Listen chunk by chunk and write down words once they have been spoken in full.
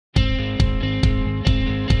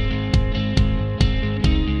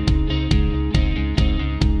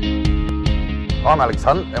I'm Alex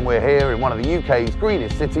Hunt and we're here in one of the UK's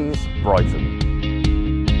greenest cities, Brighton.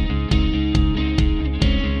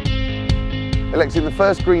 Electing the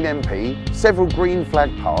first Green MP, several green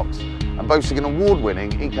flag parks and boasting an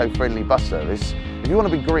award-winning eco-friendly bus service, if you want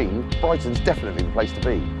to be green, Brighton's definitely the place to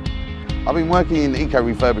be. I've been working in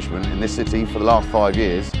eco-refurbishment in this city for the last 5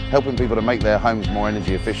 years, helping people to make their homes more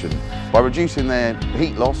energy efficient. By reducing their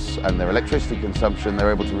heat loss and their electricity consumption,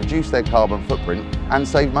 they're able to reduce their carbon footprint and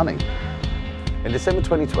save money. In December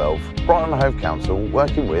 2012, Brighton Hove Council,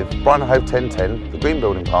 working with Brighton Hove 1010, the Green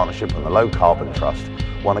Building Partnership and the Low Carbon Trust,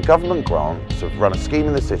 won a government grant to run a scheme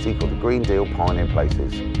in the city called the Green Deal Pioneer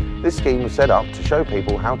Places. This scheme was set up to show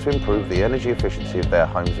people how to improve the energy efficiency of their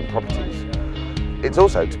homes and properties. It's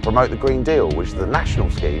also to promote the Green Deal, which is the national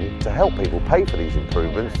scheme to help people pay for these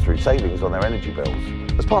improvements through savings on their energy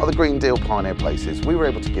bills. As part of the Green Deal Pioneer Places, we were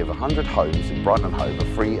able to give 100 homes in Brighton Hove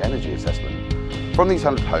a free energy assessment. From these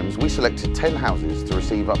 100 homes, we selected 10 houses to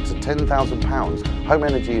receive up to £10,000 home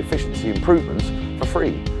energy efficiency improvements for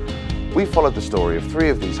free. We followed the story of 3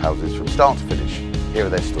 of these houses from start to finish. Here are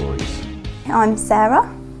their stories. I'm Sarah.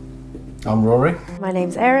 I'm Rory. My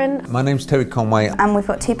name's Erin. My name's Terry Conway. And we've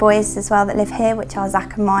got 2 boys as well that live here, which are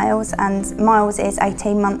Zach and Miles, and Miles is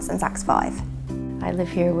 18 months and Zach's 5. I live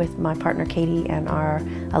here with my partner Katie and our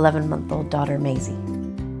 11-month-old daughter Maisie.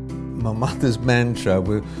 My mother's mantra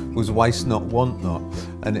was waste not, want not,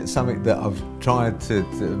 and it's something that I've tried to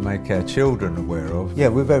make our children aware of. Yeah,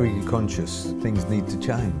 we're very conscious things need to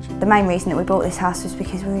change. The main reason that we bought this house was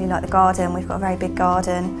because we really like the garden. We've got a very big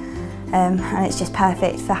garden. And it's just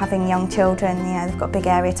perfect for having young children. You know, they've got a big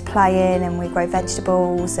area to play in and we grow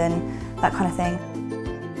vegetables and that kind of thing.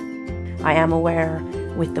 I am aware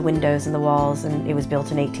with the windows and the walls, and it was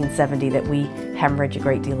built in 1870, that we hemorrhage a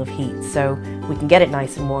great deal of heat. So we can get it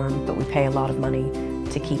nice and warm, but we pay a lot of money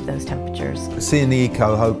to keep those temperatures. Seeing the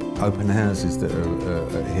eco-hope open houses that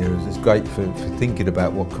are here is great for thinking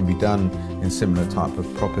about what can be done in similar type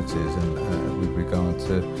of properties and with regard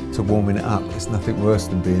to warming it up. It's nothing worse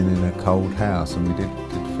than being in a cold house, and we did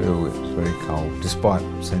feel it was very cold, despite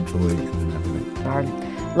central heating and everything. Our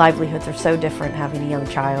livelihoods are so different having a young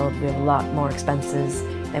child. We have a lot more expenses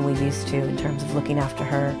than we used to in terms of looking after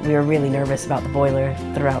her. We were really nervous about the boiler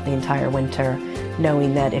throughout the entire winter,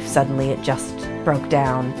 knowing that if suddenly it just broke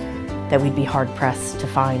down, that we'd be hard-pressed to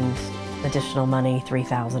find additional money,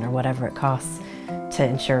 $3,000 or whatever it costs, to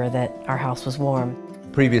ensure that our house was warm.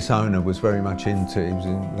 The previous owner was very much into, he was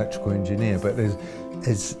an electrical engineer, but there's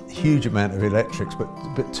a huge amount of electrics,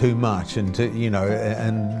 but too much, and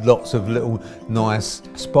and lots of little nice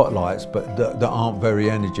spotlights, but that aren't very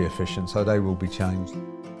energy efficient, so they will be changed.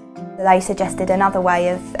 They suggested another way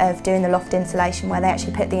of doing the loft insulation, where they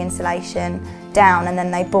actually put the insulation down and then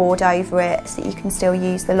they board over it so that you can still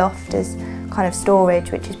use the loft as kind of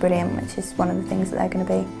storage, which is brilliant, which is one of the things that they're going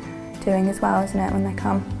to be doing as well, isn't it, when they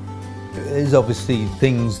come. There's obviously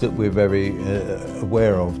things that we're very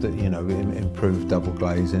aware of, that improve double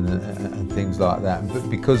glazing and things like that. But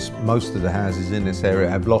because most of the houses in this area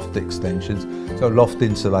have loft extensions, so loft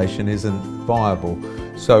insulation isn't viable.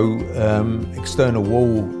 So external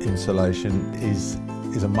wall insulation is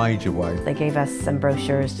a major way. They gave us some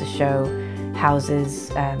brochures to show houses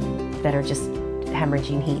that are just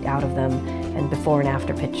hemorrhaging heat out of them, and before and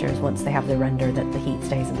after pictures once they have the render that the heat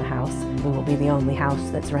stays in the house. We will be the only house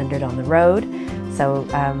that's rendered on the road, so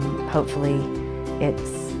hopefully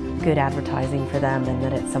it's good advertising for them, and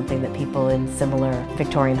that it's something that people in similar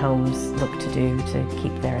Victorian homes look to do to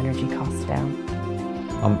keep their energy costs down.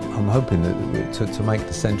 I'm hoping that to make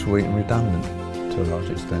the central heating redundant to a large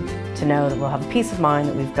extent. To know that we'll have a peace of mind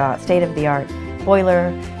that we've got state-of-the-art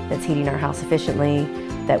boiler that's heating our house efficiently,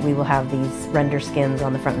 that we will have these render skins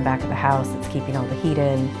on the front and back of the house that's keeping all the heat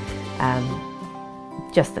in,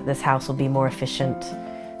 just that this house will be more efficient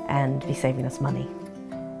and be saving us money.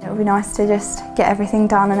 It would be nice to just get everything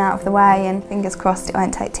done and out of the way, and fingers crossed it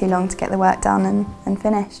won't take too long to get the work done and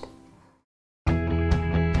finished.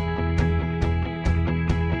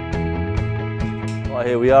 Right,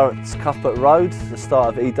 here we are at Cuthbert Road, the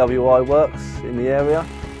start of EWI works in the area.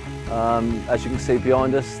 As you can see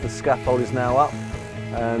behind us, the scaffold is now up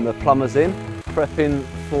and the plumber's in, prepping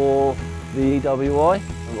for the EWI.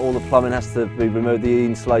 And all the plumbing has to be removed. The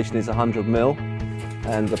insulation is 100mm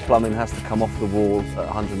and the plumbing has to come off the wall at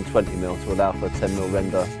 120mm to allow for a 10mm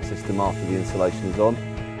render system after the insulation is on.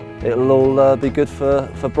 It'll all be good for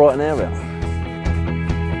Brighton area.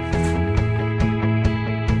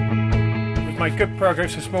 We've made good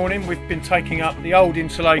progress this morning. We've been taking up the old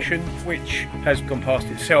insulation, which has gone past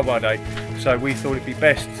its sell-by date, so we thought it'd be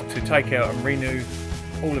best to take out and renew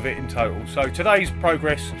all of it in total. So today's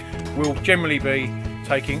progress will generally be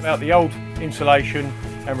taking out the old insulation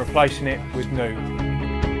and replacing it with new.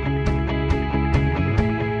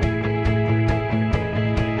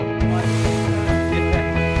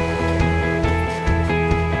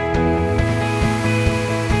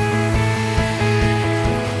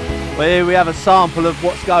 Well, here we have a sample of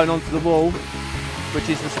what's going onto the wall, which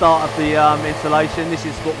is the start of the insulation. This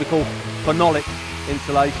is what we call phenolic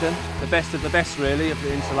insulation, the best of the best really of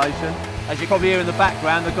the insulation. As you probably hear in the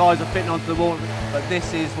background, the guys are fitting onto the wall, but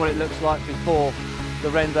this is what it looks like before the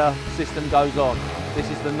render system goes on. This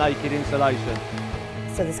is the naked insulation.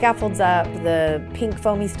 So the scaffold's up, the pink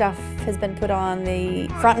foamy stuff has been put on the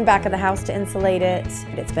front and back of the house to insulate it.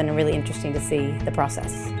 It's been really interesting to see the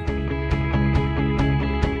process.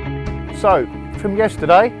 So, from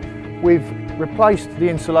yesterday, we've replaced the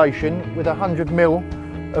insulation with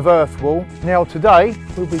 100mm of earth wall. Now today,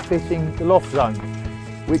 we'll be fitting the loft zone,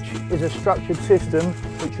 which is a structured system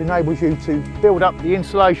which enables you to build up the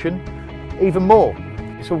insulation even more.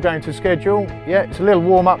 It's all going to schedule. Yeah, it's a little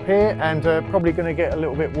warm up here and probably going to get a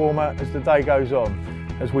little bit warmer as the day goes on,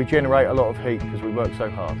 as we generate a lot of heat because we work so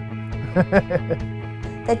hard.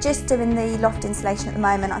 They're just doing the loft insulation at the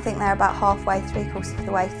moment. I think they're about halfway, 3/4 of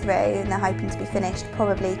the way through, and they're hoping to be finished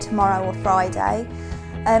probably tomorrow or Friday.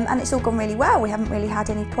 And it's all gone really well. We haven't really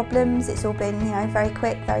had any problems. It's all been, you know, very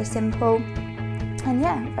quick, very simple, and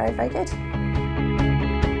yeah, very, very good.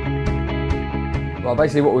 Well,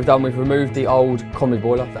 basically what we've done, we've removed the old combi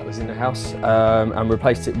boiler that was in the house and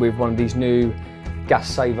replaced it with one of these new gas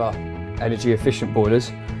saver energy efficient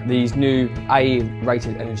boilers. These new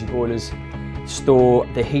A-rated energy boilers store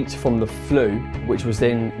the heat from the flue, which was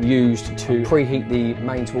then used to preheat the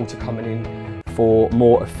mains water coming in for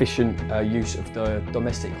more efficient use of the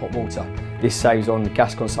domestic hot water. This saves on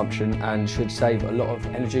gas consumption and should save a lot of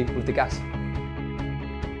energy with the gas.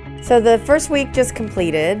 So the first week just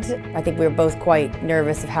completed. I think we were both quite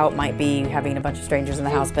nervous of how it might be having a bunch of strangers in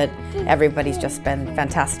the house, but everybody's just been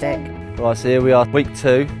fantastic. Right, so here we are, week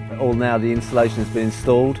 2. All now the insulation has been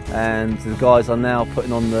installed and the guys are now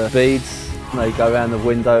putting on the beads. They go around the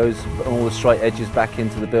windows, put all the straight edges back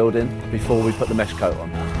into the building before we put the mesh coat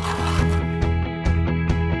on.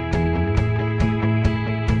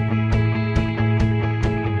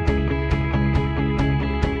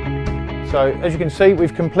 So as you can see,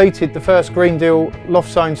 we've completed the first green deal loft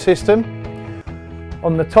zone system.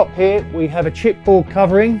 On the top here we have a chipboard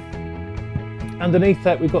covering. Underneath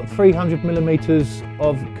that we've got 300mm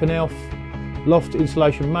of Knauf loft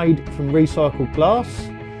insulation made from recycled glass,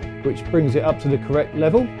 which brings it up to the correct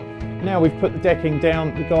level. Now we've put the decking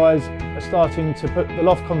down, the guys are starting to put the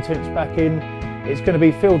loft contents back in. It's going to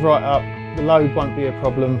be filled right up, the load won't be a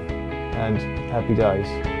problem, and happy days.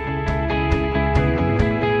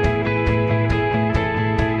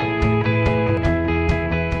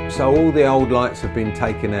 So all the old lights have been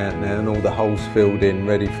taken out now and all the holes filled in,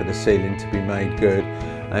 ready for the ceiling to be made good.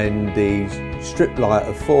 And the strip light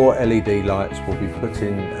of 4 LED lights will be put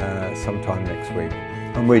in sometime next week.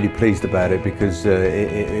 I'm really pleased about it because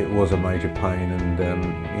it was a major pain and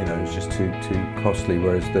you know, it's just too costly,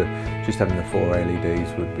 whereas just having the 4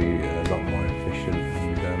 LEDs would be a lot more efficient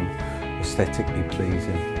and aesthetically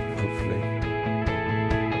pleasing, hopefully.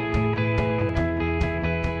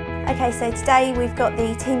 Okay, so today we've got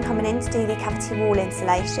the team coming in to do the cavity wall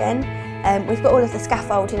insulation. We've got all of the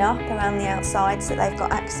scaffolding up around the outside so they've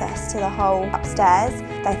got access to the hole upstairs.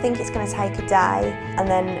 They think it's going to take a day, and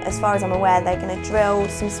then as far as I'm aware they're going to drill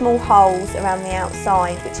some small holes around the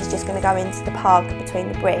outside, which is just going to go into the pug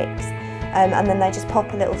between the bricks, and then they just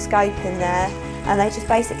pop a little scope in there and they just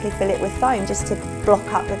basically fill it with foam just to block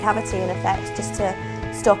up the cavity in effect, just to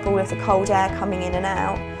stop all of the cold air coming in and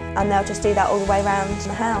out. And they'll just do that all the way around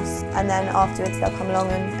the house, and then afterwards they'll come along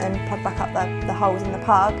and plug back up the holes in the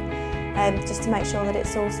pug, just to make sure that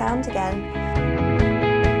it's all sound again.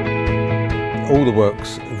 All the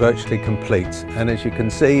work's virtually complete, and as you can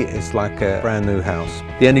see it's like a brand new house.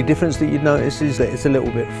 The only difference that you'd notice is that it's a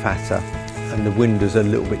little bit fatter and the windows are a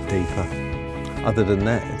little bit deeper. Other than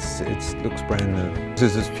that, it looks brand new.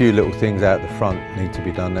 There's a few little things out the front need to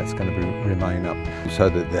be done. That's going to remain up so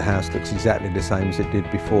that the house looks exactly the same as it did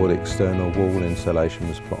before the external wall insulation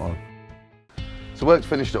was put on. So work's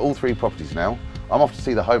finished at all 3 properties now. I'm off to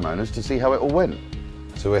see the homeowners to see how it all went.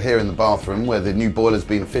 So we're here in the bathroom where the new boiler's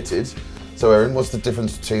been fitted. So Erin, what's the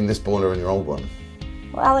difference between this boiler and your old one?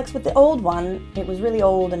 Well, Alex, with the old one, it was really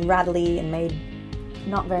old and rattly and made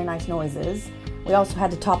not very nice noises. We also had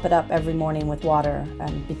to top it up every morning with water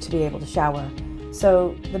to be able to shower.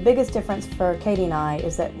 So the biggest difference for Katie and I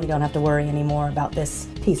is that we don't have to worry anymore about this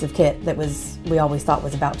piece of kit that we always thought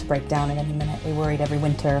was about to break down at any minute. We worried every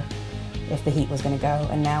winter, if the heat was going to go,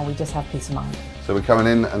 and now we just have peace of mind. So we're coming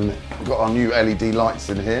in and we've got our new LED lights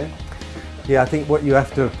in here. Yeah, I think what you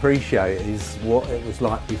have to appreciate is what it was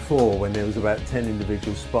like before, when there was about 10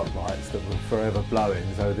 individual spotlights that were forever blowing,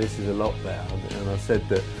 so this is a lot better. And I said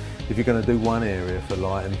that if you're going to do one area for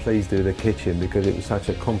lighting, please do the kitchen, because it was such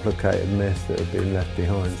a complicated mess that had been left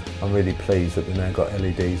behind. I'm really pleased that we've now got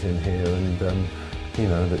LEDs in here, and you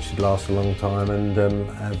know, that should last a long time and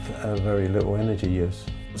have very little energy use.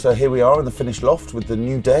 So here we are in the finished loft with the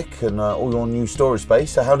new deck and all your new storage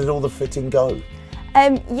space. So how did all the fitting go?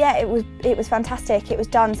 Yeah, it was fantastic. It was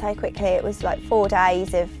done so quickly. It was like 4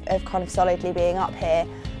 days of kind of solidly being up here.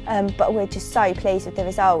 But we're just so pleased with the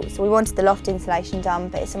results. We wanted the loft insulation done,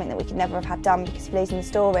 but it's something that we could never have had done because of losing the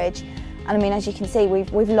storage. And I mean, as you can see,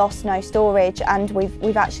 we've lost no storage, and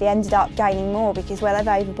we've actually ended up gaining more, because where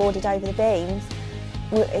they've overboarded over the beams,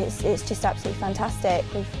 it's just absolutely fantastic.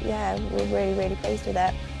 We're really, really pleased with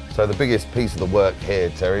it. So the biggest piece of the work here,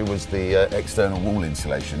 Terry, was the external wall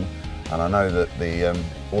insulation. And I know that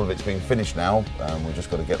all of it's been finished now. We've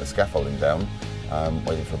just got to get the scaffolding down,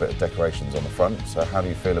 waiting for a bit of decorations on the front. So how do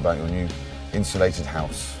you feel about your new insulated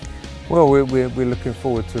house? Well, we're looking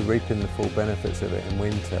forward to reaping the full benefits of it in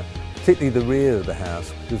winter, particularly the rear of the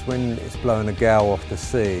house, because when it's blowing a gale off the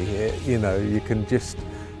sea, you know, you can just,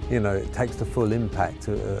 you know, it takes the full impact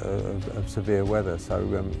of severe weather. So,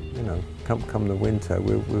 you know, come the winter,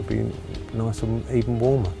 we'll be nice and even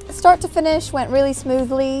warmer. Start to finish went really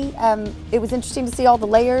smoothly. It was interesting to see all the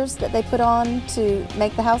layers that they put on to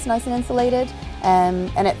make the house nice and insulated.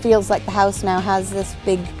 And it feels like the house now has this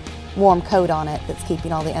big warm coat on it that's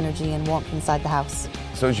keeping all the energy and warmth inside the house.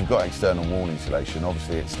 So as you've got external wall insulation,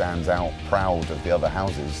 obviously it stands out proud of the other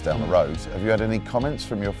houses down the road. Have you had any comments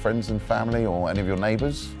from your friends and family or any of your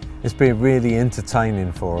neighbours? It's been really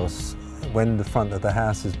entertaining for us when the front of the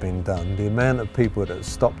house has been done. The amount of people that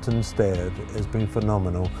stopped and stared has been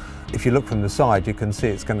phenomenal. If you look from the side, you can see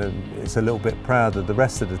it's a little bit proud of the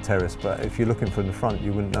rest of the terrace, but if you're looking from the front,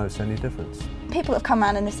 you wouldn't notice any difference. People that have come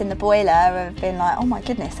around and seen the boiler have been like, oh my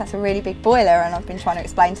goodness, that's a really big boiler, and I've been trying to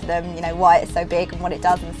explain to them, you know, why it's so big and what it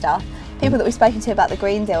does and stuff. People that we've spoken to about the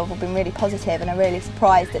green deal have been really positive and are really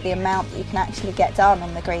surprised at the amount that you can actually get done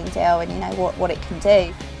on the green deal, and you know what it can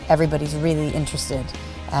do. Everybody's really interested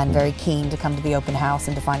and very keen to come to the open house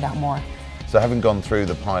and to find out more. So having gone through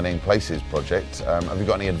the Pioneering Places project, have you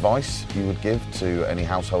got any advice you would give to any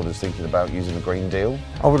householders thinking about using the green deal?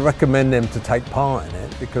 I would recommend them to take part in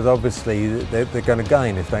it, because obviously they're going to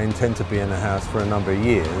gain. If they intend to be in a house for a number of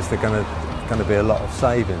years, they're going to be a lot of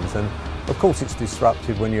savings. And of course it's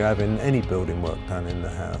disruptive when you're having any building work done in the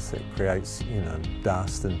house. It creates, you know,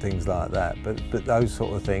 dust and things like that, but those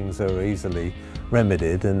sort of things are easily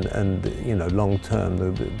remedied, and you know, long term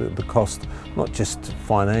the cost, not just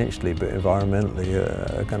financially but environmentally,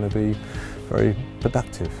 are going to be very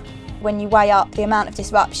productive. When you weigh up the amount of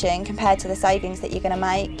disruption compared to the savings that you're going to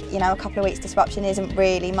make, you know, a couple of weeks disruption isn't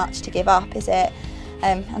really much to give up, is it?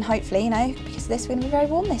 And hopefully, you know, because of this, we're going to be very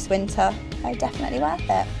warm this winter, so definitely worth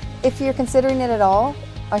it. If you're considering it at all,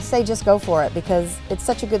 I say just go for it, because it's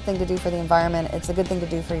such a good thing to do for the environment. It's a good thing to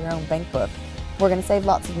do for your own bank book. We're going to save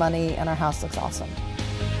lots of money, and our house looks awesome.